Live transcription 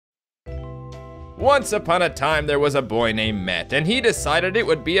Once upon a time, there was a boy named Matt, and he decided it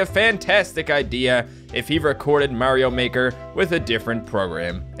would be a fantastic idea if he recorded Mario Maker with a different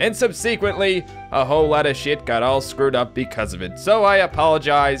program. And subsequently, a whole lot of shit got all screwed up because of it. So I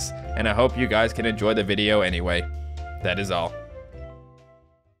apologize, and I hope you guys can enjoy the video anyway. That is all.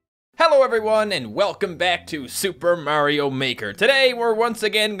 Hello everyone, and welcome back to Super Mario Maker. Today, we're once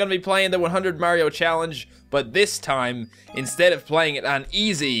again going to be playing the 100 Mario Challenge, but this time, instead of playing it on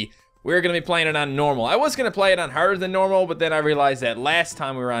easy, we're going to be playing it on normal. I was going to play it on harder than normal, but then I realized that last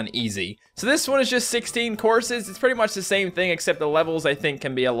time we were on easy. So this one is just 16 courses. It's pretty much the same thing, except the levels I think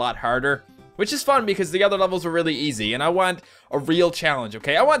can be a lot harder, which is fun because the other levels were really easy, and I want a real challenge,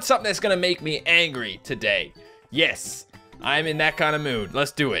 okay? I want something that's going to make me angry today. Yes, I'm in that kind of mood.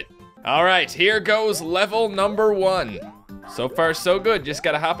 Let's do it. All right, here goes level number 1. So far, so good. Just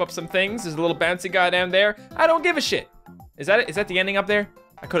got to hop up some things. There's a little bouncy guy down there. I don't give a shit. Is that it? Is that the ending up there?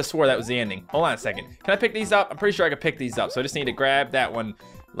 I could have swore that was the ending. Hold on a second. Can I pick these up? I'm pretty sure I could pick these up. So I just need to grab that one,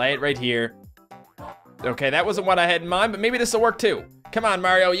 lay it right here. Okay, that wasn't what I had in mind, but maybe this will work too. Come on,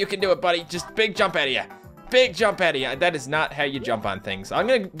 Mario, you can do it, buddy. Just big jump out of you. Big jump out of you. That is not how you jump on things. I'm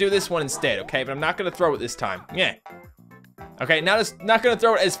gonna do this one instead, okay? But I'm not gonna throw it this time. Yeah. Okay, now just not gonna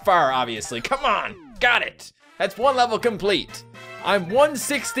throw it as far, obviously. Come on, got it. That's one level complete. I'm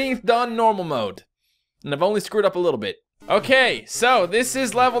 1/16 done normal mode. And I've only screwed up a little bit. Okay, so this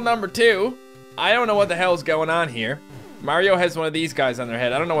is level number 2. I don't know what the hell's going on here. Mario has one of these guys on their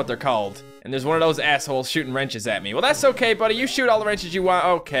head. I don't know what they're called. And there's one of those assholes shooting wrenches at me. Well, that's okay, buddy. You shoot all the wrenches you want.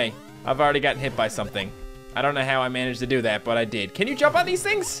 Okay, I've already gotten hit by something. I don't know how I managed to do that, but I did. Can you jump on these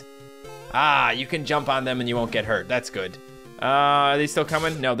things? Ah, you can jump on them and you won't get hurt. That's good. Are they still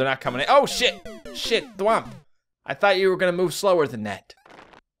coming? No, they're not coming. Oh, shit. Shit, Thwomp. I thought you were going to move slower than that.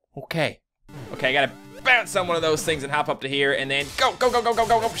 Okay. Okay, I got to bounce on one of those things and hop up to here and then go, go, go, go, go,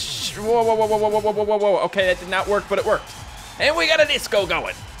 go, go. Whoa, whoa, whoa, whoa, whoa, whoa, whoa, whoa, whoa. Okay, that did not work, but it worked. And we got a disco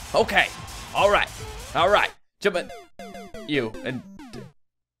going. Okay. All right. All right. Jump in. You. And.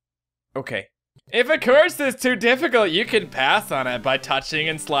 Okay. If a course is too difficult, you can pass on it by touching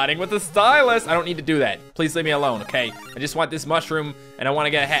and sliding with the stylus. I don't need to do that. Please leave me alone, okay? I just want this mushroom and I want to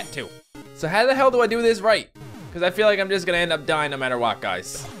get a hat too. So how the hell do I do this right? Because I feel like I'm just going to end up dying no matter what,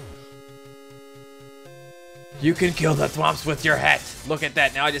 guys. You can kill the Thwomps with your hat. Look at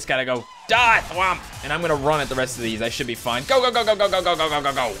that. Now I just gotta go, die, Thwomp. And I'm gonna run at the rest of these. I should be fine. Go, go, go, go, go, go, go, go, go,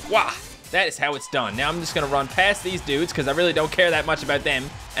 go, go. Wah. That is how it's done. Now I'm just gonna run past these dudes because I really don't care that much about them.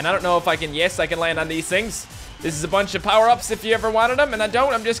 And I don't know if I can, yes, I can land on these things. This is a bunch of power-ups if you ever wanted them, and I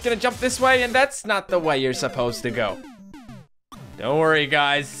don't. I'm just gonna jump this way, and that's not the way you're supposed to go. Don't worry,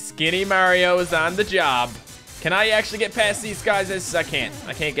 guys. Skinny Mario is on the job. Can I actually get past these guys? I can't.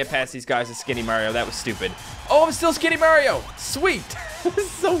 I can't get past these guys as Skinny Mario. That was stupid. Oh, I'm still Skinny Mario. Sweet. This is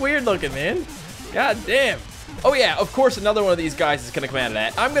so weird looking, man. God damn. Oh, yeah, of course another one of these guys is going to come out of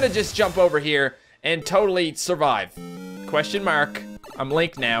that. I'm going to just jump over here and totally survive. Question mark. I'm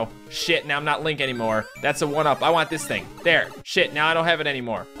Link now. Shit, now I'm not Link anymore. That's a 1-up. I want this thing. There. Shit, now I don't have it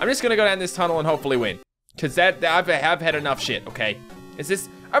anymore. I'm just going to go down this tunnel and hopefully win. Because I've had enough shit, okay? Is this...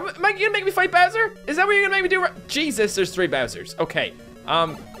 Am I gonna make me fight Bowser? Is that what you're gonna make me do? Jesus, there's 3 Bowsers. Okay.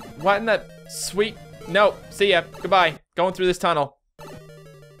 What in the sweet... No, see ya. Goodbye. Going through this tunnel.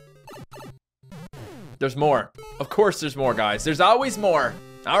 There's more. Of course there's more, guys. There's always more.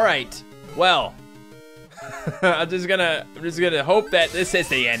 All right. Well, I'm just gonna hope that this is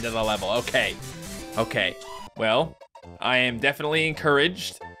the end of the level. Okay. Okay. Well, I am definitely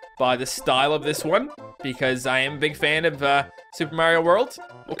encouraged by the style of this one because I am a big fan of Super Mario World.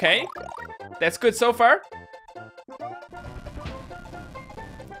 Okay, that's good so far.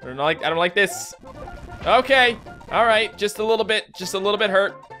 I don't like this. Okay, all right, just a little bit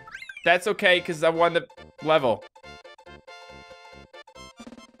hurt. That's okay, because I won the level.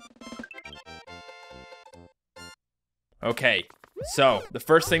 Okay, so the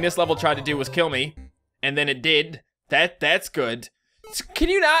first thing this level tried to do was kill me, and then it did. That's good. Can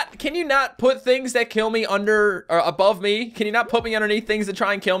you not put things that kill me under or above me? Can you not put me underneath things that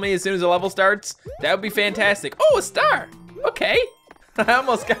try and kill me as soon as the level starts? That would be fantastic. Oh, a star. Okay. I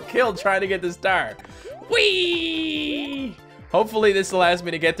almost got killed trying to get the star. Whee! Hopefully this allows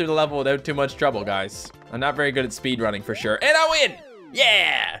me to get through the level without too much trouble, guys. I'm not very good at speedrunning for sure. And I win!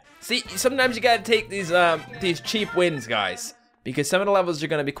 Yeah! See, sometimes you gotta take these cheap wins, guys. Because some of the levels are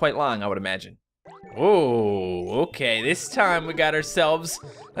gonna be quite long, I would imagine. Oh, okay, this time we got ourselves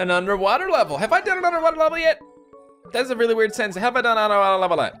an underwater level. Have I done an underwater level yet? That's a really weird sentence. Have I done an underwater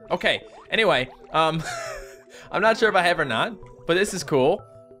level yet? Okay, anyway, I'm not sure if I have or not, but this is cool.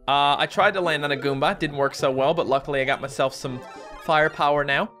 I tried to land on a Goomba, didn't work so well, but luckily I got myself some firepower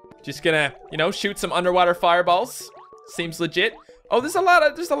now. Just gonna, you know, shoot some underwater fireballs. Seems legit. Oh, there's a lot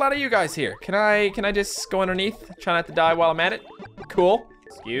of you guys here. Can I just go underneath? Try not to die while I'm at it. Cool.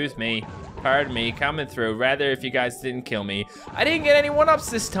 Excuse me. Pardon me, coming through. Rather if you guys didn't kill me. I didn't get any one-ups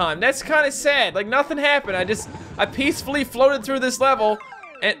this time. That's kind of sad. Like, nothing happened. I peacefully floated through this level,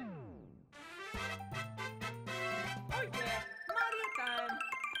 and...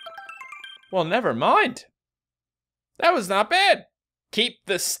 Well, never mind. That was not bad. Keep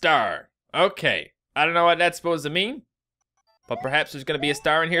the star. Okay. I don't know what that's supposed to mean, but perhaps there's gonna be a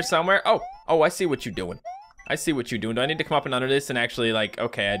star in here somewhere. Oh, I see what you're doing. I see what you're doing. Do I need to come up and under this and actually, like,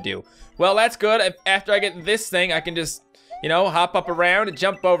 okay, I do. Well, that's good. After I get this thing, I can just, you know, hop up around and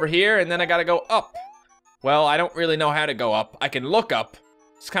jump over here, and then I gotta go up. Well, I don't really know how to go up. I can look up.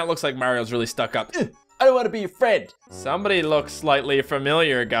 This kind of looks like Mario's really stuck up. I don't want to be your friend. Somebody looks slightly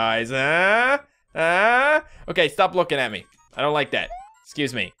familiar, guys. Okay, stop looking at me. I don't like that.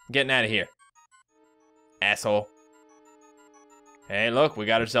 Excuse me. I'm getting out of here. Asshole. Hey, look, we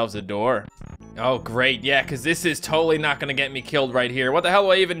got ourselves a door. Oh, great. Yeah, because this is totally not going to get me killed right here. What the hell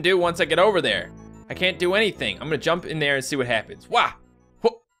do I even do once I get over there? I can't do anything. I'm going to jump in there and see what happens. Wah!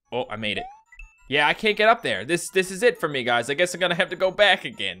 Oh, I made it. Yeah, I can't get up there. This is it for me, guys. I guess I'm going to have to go back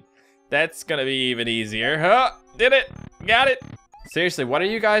again. That's going to be even easier. Huh? Did it. Got it. Seriously, what are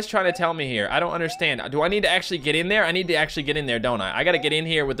you guys trying to tell me here? I don't understand. Do I need to actually get in there? I need to actually get in there, don't I? I got to get in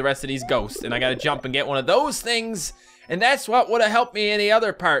here with the rest of these ghosts, and I got to jump and get one of those things, and that's what would have helped me in the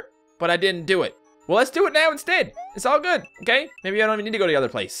other part, but I didn't do it. Well, let's do it now instead. It's all good, okay? Maybe I don't even need to go to the other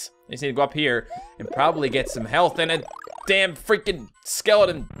place. I just need to go up here and probably get some health and a damn freaking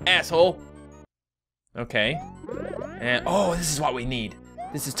skeleton asshole. Okay. And, oh, this is what we need.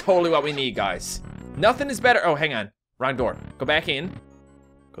 This is totally what we need, guys. Nothing is better. Oh, hang on. Wrong door. Go back in.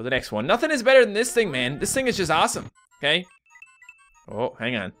 Go to the next one. Nothing is better than this thing, man. This thing is just awesome. Okay? Oh,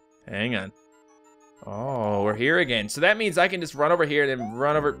 hang on. Hang on. Oh, we're here again. So that means I can just run over here and then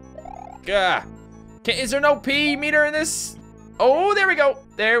run over... Gah. Is there no P meter in this? Oh, there we go.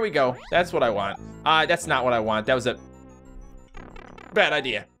 There we go. That's what I want. That's not what I want. That was a bad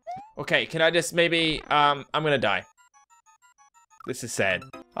idea. Okay, can I just maybe... I'm gonna die. This is sad.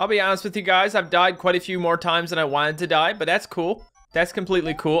 I'll be honest with you guys, I've died quite a few more times than I wanted to die, but that's cool. That's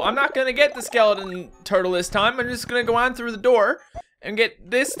completely cool. I'm not gonna get the skeleton turtle this time. I'm just gonna go on through the door and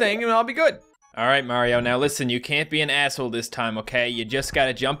get this thing and I'll be good. All right, Mario, now listen, you can't be an asshole this time, okay? You just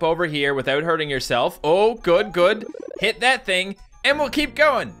gotta jump over here without hurting yourself. Oh, good, good. Hit that thing and we'll keep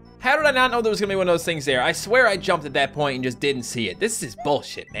going. How did I not know there was gonna be one of those things there? I swear I jumped at that point and just didn't see it. This is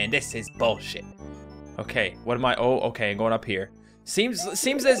bullshit, man. This is bullshit. Okay, what am I? Oh, okay, I'm going up here. Seems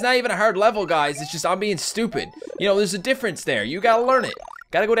it's not even a hard level, guys. It's just I'm being stupid. You know, there's a difference there. You gotta learn it.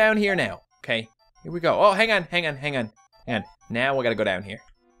 Gotta go down here now. Okay, here we go. Oh, hang on. Now we gotta go down here.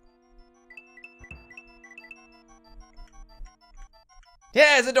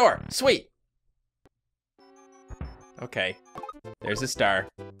 Yeah, there's a door. Sweet. Okay, there's a star.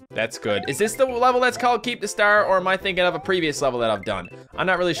 That's good. Is this the level that's called Keep the Star, or am I thinking of a previous level that I've done? I'm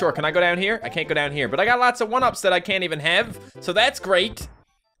not really sure. Can I go down here? I can't go down here, but I got lots of one-ups that I can't even have, so that's great.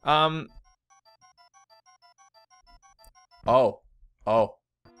 Oh.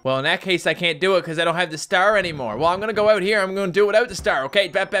 Well, in that case, I can't do it because I don't have the star anymore. Well, I'm gonna go out here. I'm gonna do it without the star, okay?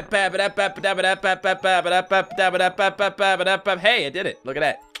 Hey, I did it. Look at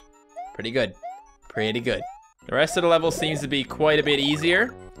that. Pretty good. Pretty good. The rest of the level seems to be quite a bit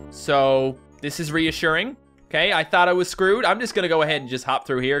easier, so this is reassuring. Okay, I thought I was screwed. I'm just gonna go ahead and just hop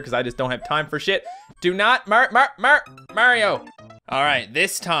through here because I just don't have time for shit. Do not, Mario. All right,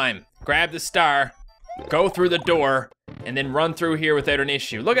 this time, grab the star, go through the door, and then run through here without an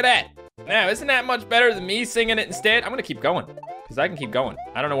issue. Look at that. Now, isn't that much better than me singing it instead? I'm gonna keep going because I can keep going.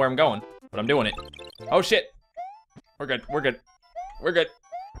 I don't know where I'm going, but I'm doing it. Oh shit. We're good.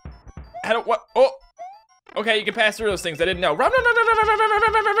 How do what? Oh. Okay, you can pass through those things. I didn't know. Run!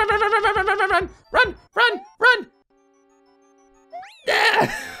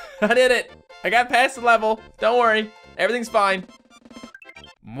 Yeah! I did it. I got past the level. Don't worry. Everything's fine.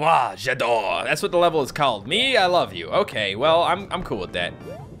 Moi, j'adore. That's what the level is called. Me, I love you. Okay, well, I'm cool with that.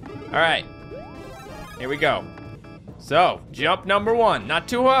 All right. Here we go. So, jump number 1. Not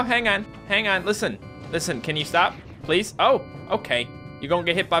too hang on. Listen, can you stop, please? Oh, okay. You're gonna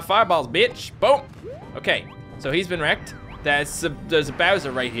get hit by fireballs, bitch. Boom. Okay, so he's been wrecked. There's a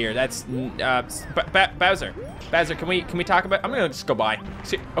Bowser right here. That's Bowser. Bowser, can we talk about? I'm gonna just go by.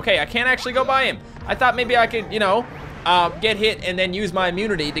 Okay, I can't actually go by him. I thought maybe I could, you know, get hit and then use my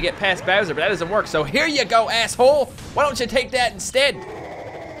immunity to get past Bowser, but that doesn't work. So here you go, asshole. Why don't you take that instead?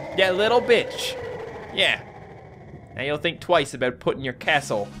 Yeah, little bitch. Yeah. Now you'll think twice about putting your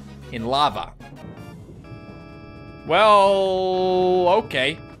castle in lava. Well,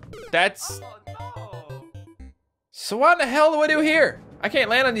 okay. That's... So what the hell do I do here? I can't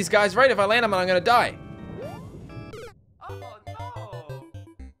land on these guys, right? If I land on them, I'm gonna die.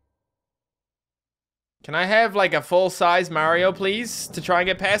 Can I have like a full-size Mario, please, to try and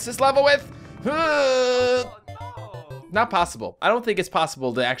get past this level with? Not possible. I don't think it's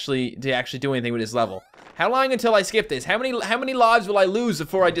possible to actually do anything with this level. How long until I skip this? How many lives will I lose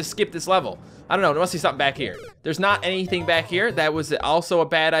before I just skip this level? I don't know. There must be something back here. There's not anything back here. That was also a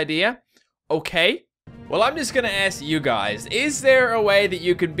bad idea. Okay. Well, I'm just gonna ask you guys, is there a way that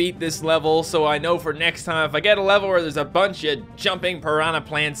you can beat this level so I know for next time if I get a level where there's a bunch of jumping piranha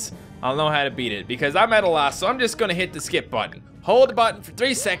plants, I'll know how to beat it, because I'm at a loss, so I'm just gonna hit the skip button. Hold the button for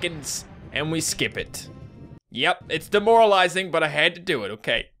 3 seconds, and we skip it. Yep, it's demoralizing, but I had to do it,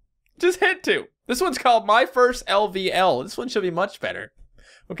 okay? Just had to. This one's called My First LVL. This one should be much better,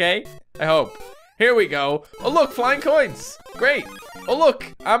 okay? I hope. Here we go. Oh look, flying coins. Great. Oh look,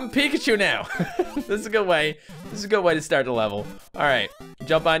 I'm Pikachu now. This is a good way. This is a good way to start the level. All right,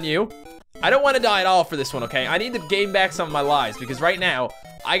 jump on you. I don't want to die at all for this one, okay? I need to gain back some of my lives because right now,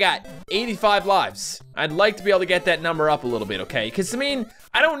 I got 85 lives. I'd like to be able to get that number up a little bit, okay? Because, I mean,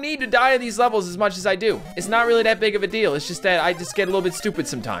 I don't need to die in these levels as much as I do. It's not really that big of a deal. It's just that I just get a little bit stupid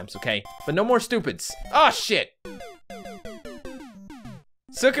sometimes, okay? But no more stupids. Oh, shit.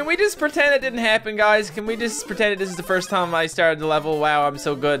 So can we just pretend it didn't happen, guys? Can we just pretend this is the first time I started the level? Wow, I'm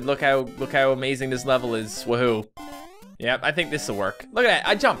so good. Look how amazing this level is. Woohoo. Yep, I think this will work. Look at that,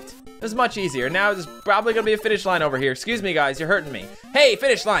 I jumped. It was much easier. Now there's probably gonna be a finish line over here. Excuse me, guys, you're hurting me. Hey,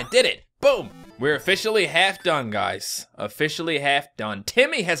 finish line, did it. Boom. We're officially half done, guys. Officially half done.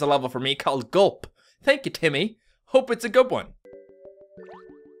 Timmy has a level for me called Gulp. Thank you, Timmy. Hope it's a good one.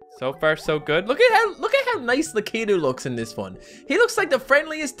 So far, so good. Look at how nice Lakitu looks in this one. He looks like the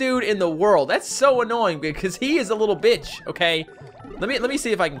friendliest dude in the world. That's so annoying because he is a little bitch, okay? Let me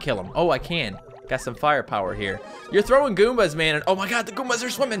see if I can kill him. Oh, I can. Got some firepower here. You're throwing Goombas, man, and oh my god, the Goombas are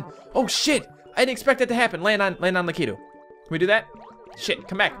swimming. Oh shit, I didn't expect that to happen. Land on Lakitu. Can we do that? Shit,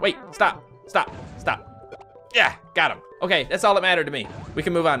 come back, wait, stop. Yeah, got him. Okay, that's all that mattered to me. We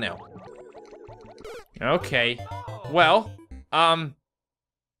can move on now. Okay, well,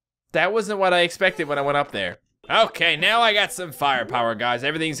 that wasn't what I expected when I went up there. Okay, now I got some firepower, guys.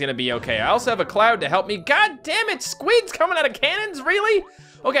 Everything's gonna be okay. I also have a cloud to help me. God damn it, squids coming out of cannons, really?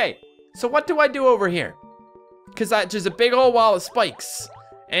 Okay. So what do I do over here? Because there's a big old wall of spikes.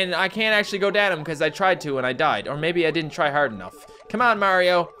 And I can't actually go down them because I tried to and I died. Or maybe I didn't try hard enough. Come on,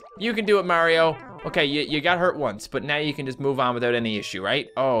 Mario. You can do it, Mario. Okay, you got hurt once, but now you can just move on without any issue, right?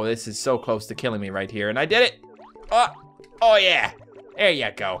 Oh, this is so close to killing me right here. And I did it. Oh yeah. There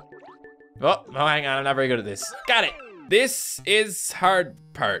you go. Oh, hang on. I'm not very good at this. Got it. This is hard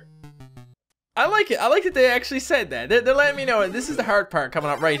part. I like it. I like that they actually said that. They're letting me know this is the hard part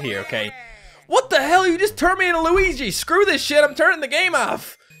coming up right here, okay? What the hell? You just turned me into Luigi. Screw this shit. I'm turning the game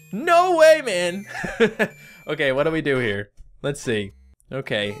off. No way, man. Okay, what do we do here? Let's see.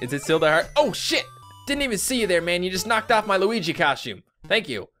 Okay, is it still the hard? Oh, shit. Didn't even see you there, man. You just knocked off my Luigi costume. Thank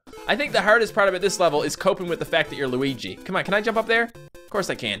you. I think the hardest part about this level is coping with the fact that you're Luigi. Come on, can I jump up there? Of course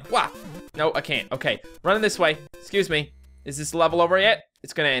I can. Wow. No, I can't. Okay, running this way. Excuse me. Is this level over yet?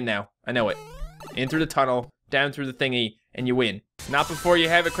 It's gonna end now. I know it. In through the tunnel, down through the thingy, and you win. Not before you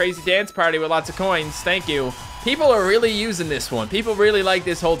have a crazy dance party with lots of coins. Thank you. People are really using this one. People really like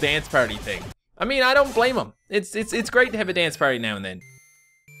this whole dance party thing. I mean, I don't blame them. It's great to have a dance party now and then.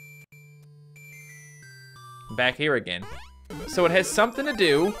 I'm back here again. So it has something to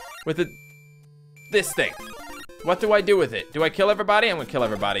do with this thing. What do I do with it? Do I kill everybody? I'm gonna kill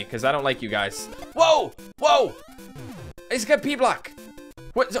everybody because I don't like you guys. Whoa! Whoa! I just got P-block.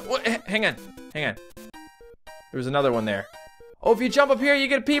 What? Hang on. There was another one there. Oh, if you jump up here, you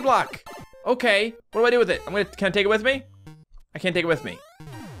get a P-block. Okay. What do I do with it? Can I take it with me? I can't take it with me.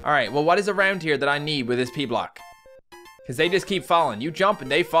 All right. Well, what is around here that I need with this P-block? Because they just keep falling. You jump and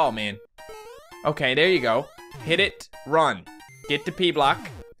they fall, man. Okay, there you go. Hit it. Run. Get the P-block.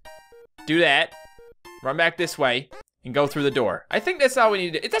 Do that. Run back this way and go through the door. I think that's all we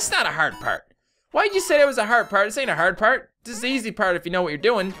need to do. That's not a hard part. Why'd you say it was a hard part? This ain't a hard part. This is the easy part if you know what you're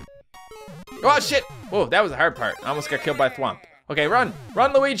doing. Oh, shit. Whoa, that was a hard part. I almost got killed by Thwomp. Okay, run.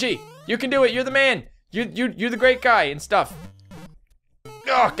 Run, Luigi. You can do it. You're the man. You're the great guy and stuff.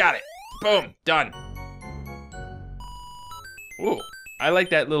 Oh, got it. Boom. Done. Ooh, I like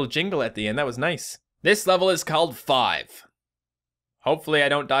that little jingle at the end. That was nice. This level is called 5. Hopefully I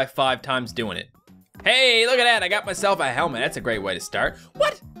don't die 5 times doing it. Hey, look at that. I got myself a helmet. That's a great way to start.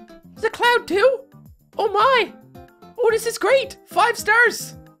 What? There's a cloud too? Oh my. Oh, this is great. 5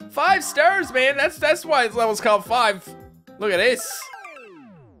 stars. 5 stars, man. That's why this level's called 5. Look at this.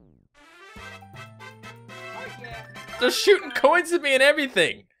 They're shooting coins at me and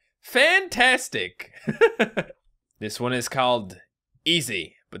everything. Fantastic. This one is called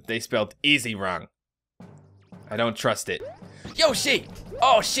Easy, but they spelled easy wrong. I don't trust it. Yoshi!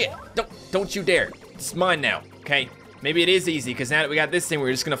 Oh shit! Don't you dare. It's mine now, okay? Maybe it is easy, because now that we got this thing,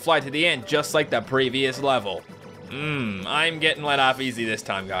 we're just gonna fly to the end, just like the previous level. I'm getting let off easy this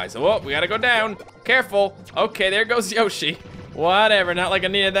time, guys. Oh, we gotta go down. Careful. Okay, there goes Yoshi. Whatever, not like I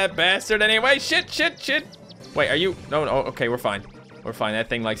needed that bastard anyway. Shit. Wait, are you? No, okay, we're fine. We're fine. That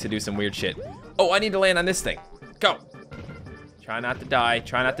thing likes to do some weird shit. Oh, I need to land on this thing. Go. Try not to die.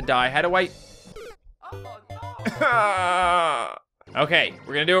 Try not to die. How do I? Okay,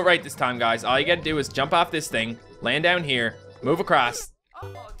 we're gonna do it right this time, guys. All you gotta do is jump off this thing, land down here, move across.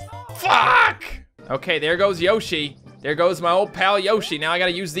 Fuck! Okay, there goes Yoshi. There goes my old pal Yoshi. Now I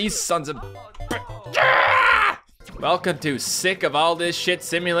gotta use these sons of... Welcome to Sick of All This Shit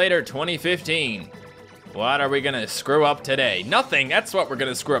Simulator 2015. What are we gonna screw up today? Nothing, that's what we're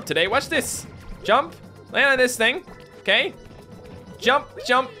gonna screw up today. Watch this. Jump, land on this thing, okay? Jump,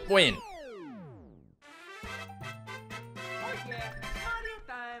 win.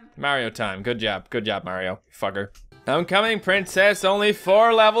 Mario time, good job, Mario, fucker. Homecoming Princess, only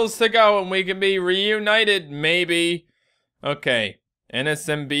 4 levels to go and we can be reunited, maybe. Okay,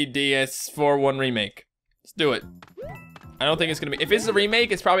 NSMBDS41 remake. Let's do it. I don't think it's gonna be, if it's a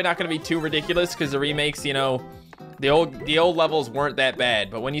remake, it's probably not gonna be too ridiculous because the remakes, you know, the old levels weren't that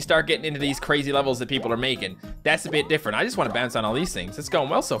bad, but when you start getting into these crazy levels that people are making, that's a bit different. I just want to bounce on all these things. It's going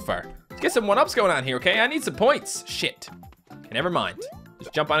well so far. Let's get some 1-ups going on here, okay? I need some points. Shit. Okay, never mind.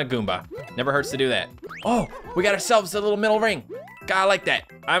 Just jump on a Goomba. Never hurts to do that. Oh, we got ourselves a little middle ring. God, I like that.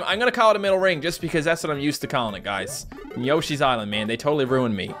 I'm gonna call it a middle ring just because that's what I'm used to calling it, guys. From Yoshi's Island, man, they totally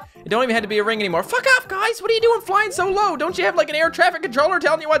ruined me. It don't even have to be a ring anymore. Fuck off, guys. What are you doing flying so low? Don't you have like an air traffic controller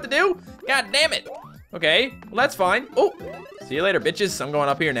telling you what to do? God damn it. Okay, well that's fine. Oh, see you later, bitches. I'm going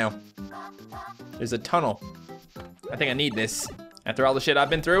up here now. There's a tunnel. I think I need this. After all the shit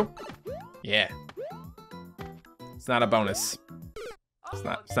I've been through? Yeah. It's not a bonus.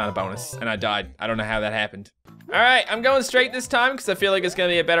 It's not a bonus, and I died. I don't know how that happened. All right, I'm going straight this time because I feel like it's gonna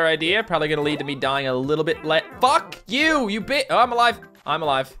be a better idea. Probably gonna lead to me dying a little bit late. Fuck you bit. Oh, I'm alive. I'm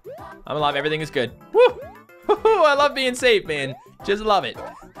alive. Everything is good. Woo! Woo-hoo, I love being safe, man. Just love it.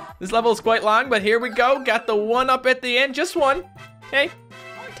 This level is quite long, but here we go. Got the 1-up at the end, just one. Okay,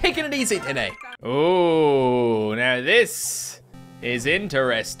 taking it easy today. Oh, now this is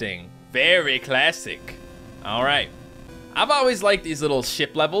interesting. Very classic. All right. I've always liked these little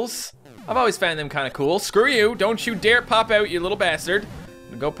ship levels. I've always found them kind of cool. Screw you, don't you dare pop out, you little bastard.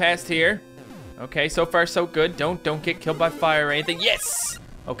 Go past here. Okay, so far so good. Don't get killed by fire or anything. Yes!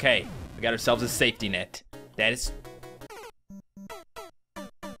 Okay, we got ourselves a safety net. That is...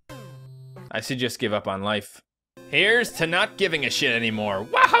 I should just give up on life. Here's to not giving a shit anymore.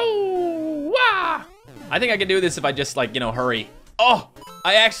 Wahoo! Wah! I think I can do this if I just like, you know, hurry. Oh,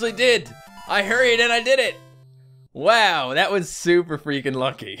 I actually did. I hurried and I did it. Wow, that was super freaking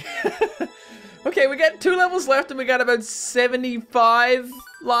lucky. Okay, we got 2 levels left and we got about 75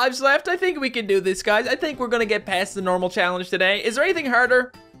 lives left. I think we can do this, guys. I think we're gonna get past the normal challenge today. Is there anything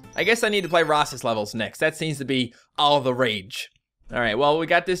harder? I guess I need to play Ross's levels next. That seems to be all the rage. All right, well, we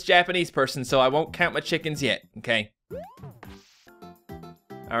got this Japanese person, so I won't count my chickens yet, okay?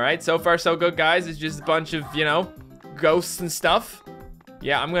 All right, so far so good, guys. It's just a bunch of, you know, ghosts and stuff.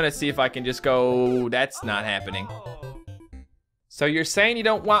 Yeah, I'm gonna see if I can just go, that's not happening. So you're saying you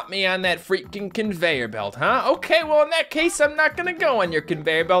don't want me on that freaking conveyor belt, huh? Okay, well in that case, I'm not gonna go on your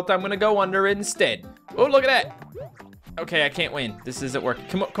conveyor belt. I'm gonna go under it instead. Oh, look at that. Okay, I can't win. This isn't working.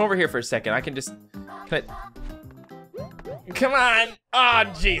 Come over here for a second. I can just, come on. Oh,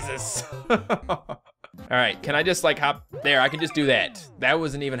 Jesus. All right, can I just like hop there? I can just do that. That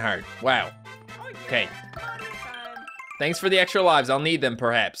wasn't even hard. Wow. Okay. Thanks for the extra lives. I'll need them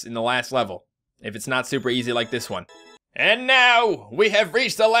perhaps in the last level, if it's not super easy like this one. And now we have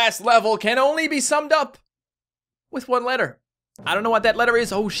reached the last level, can only be summed up with 1 letter. I don't know what that letter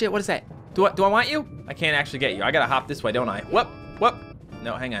is. Oh shit, what is that? Do I want you? I can't actually get you. I gotta hop this way, don't I? Whoop, whoop.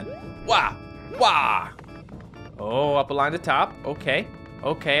 No, hang on. Wah, wah. Oh, up along the top. Okay,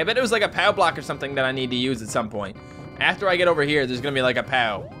 okay. I bet it was like a POW block or something that I need to use at some point. After I get over here, there's gonna be like a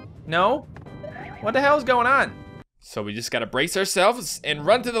POW. No? What the hell's going on? So we just gotta brace ourselves and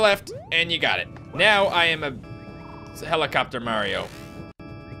run to the left, and you got it. Now I am a helicopter Mario.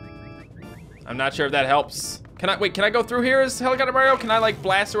 I'm not sure if that helps. Can I go through here as helicopter Mario? Can I like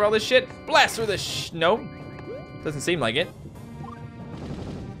blast through all this shit? Blast through this no? Doesn't seem like it.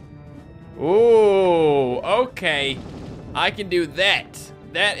 Ooh, okay. I can do that.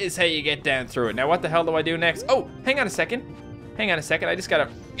 That is how you get down through it. Now, what the hell do I do next? Oh, hang on a second. Hang on a second. I just gotta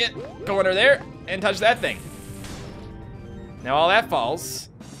go under there and touch that thing. Now all that falls,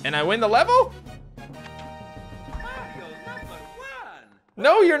 and I win the level?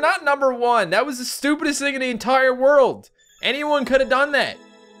 No, you're not number one. That was the stupidest thing in the entire world. Anyone could have done that.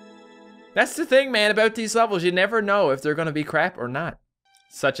 That's the thing, man, about these levels. You never know if they're gonna be crap or not.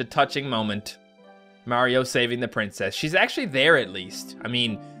 Such a touching moment. Mario saving the princess. She's actually there at least. I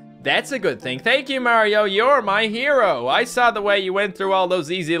mean, that's a good thing. Thank you, Mario. You're my hero. I saw the way you went through all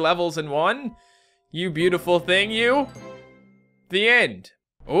those easy levels and won. You beautiful thing, you. The end.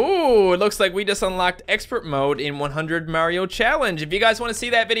 Ooh, it looks like we just unlocked expert mode in 100 Mario Challenge. If you guys want to see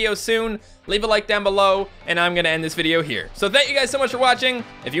that video soon, leave a like down below, and I'm going to end this video here. So thank you guys so much for watching.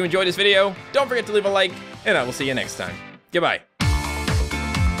 If you enjoyed this video, don't forget to leave a like, and I will see you next time. Goodbye.